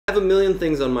I have a million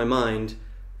things on my mind,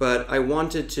 but I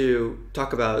wanted to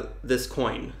talk about this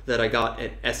coin that I got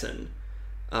at Essen.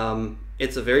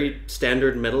 It's a very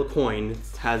standard metal coin.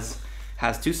 It has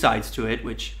two sides to it,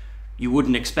 which you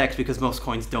wouldn't expect because most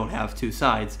coins don't have two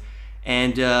sides.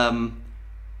 And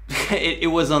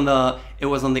it was on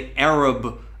the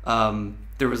Arab.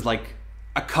 There was like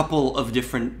a couple of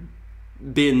different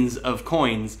bins of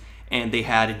coins, and they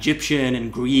had Egyptian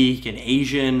and Greek and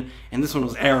Asian, and this one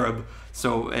was Arab.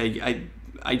 So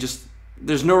I just,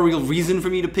 there's no real reason for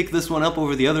me to pick this one up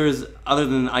over the others, other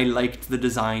than I liked the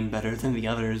design better than the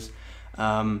others.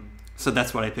 So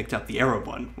that's what I picked up, the Arab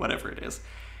one, whatever it is.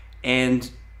 And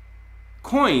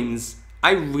coins,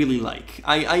 I really like.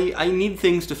 I need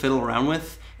things to fiddle around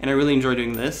with, and I really enjoy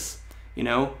doing this. You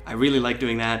know, I really like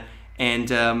doing that.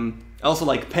 And I also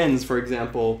like pens, for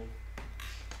example.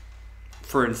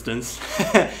 For instance,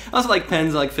 I also like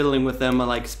pens. I like fiddling with them. I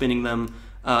like spinning them.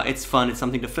 It's fun. It's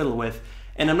something to fiddle with.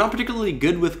 And I'm not particularly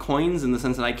good with coins in the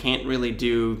sense that I can't really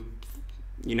do,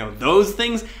 you know, those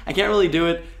things. I can't really do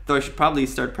it, though I should probably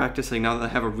start practicing now that I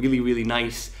have a really, really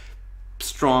nice,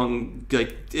 strong,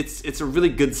 like, it's a really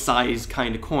good size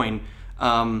kind of coin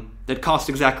that costs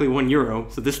exactly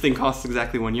 €1. So this thing costs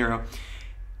exactly €1.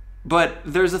 But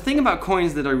there's a thing about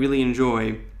coins that I really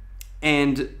enjoy,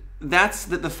 and that's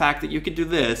the fact that you could do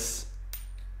this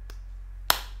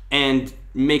and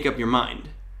make up your mind.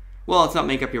 Well, it's not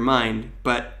make up your mind,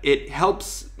 but it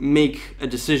helps make a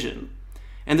decision.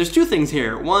 And there's two things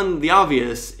here. One, the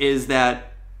obvious, is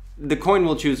that the coin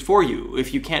will choose for you.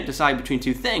 If you can't decide between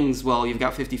two things, well, you've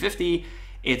got 50-50,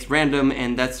 it's random,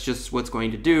 and that's just what's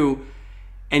going to do.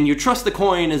 And you trust the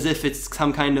coin as if it's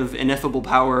some kind of ineffable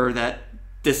power that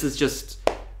this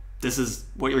is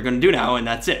what you're going to do now, and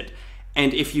that's it.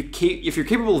 And if you're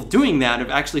capable of doing that, of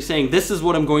actually saying, this is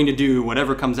what I'm going to do,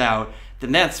 whatever comes out,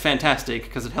 then that's fantastic,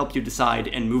 because it helps you decide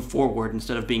and move forward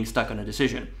instead of being stuck on a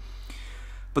decision.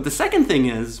 But the second thing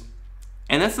is,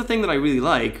 and that's the thing that I really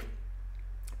like,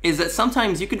 is that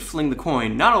sometimes you could fling the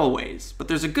coin, not always, but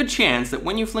there's a good chance that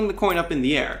when you fling the coin up in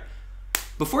the air,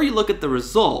 before you look at the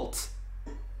result,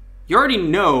 you already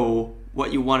know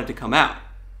what you want it to come out,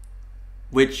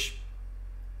 which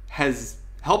has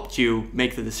helped you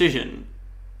make the decision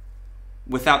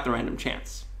without the random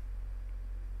chance.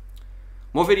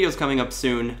 More videos coming up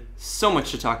soon, so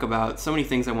much to talk about, so many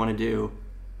things I want to do.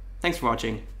 Thanks for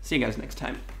watching, see you guys next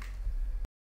time.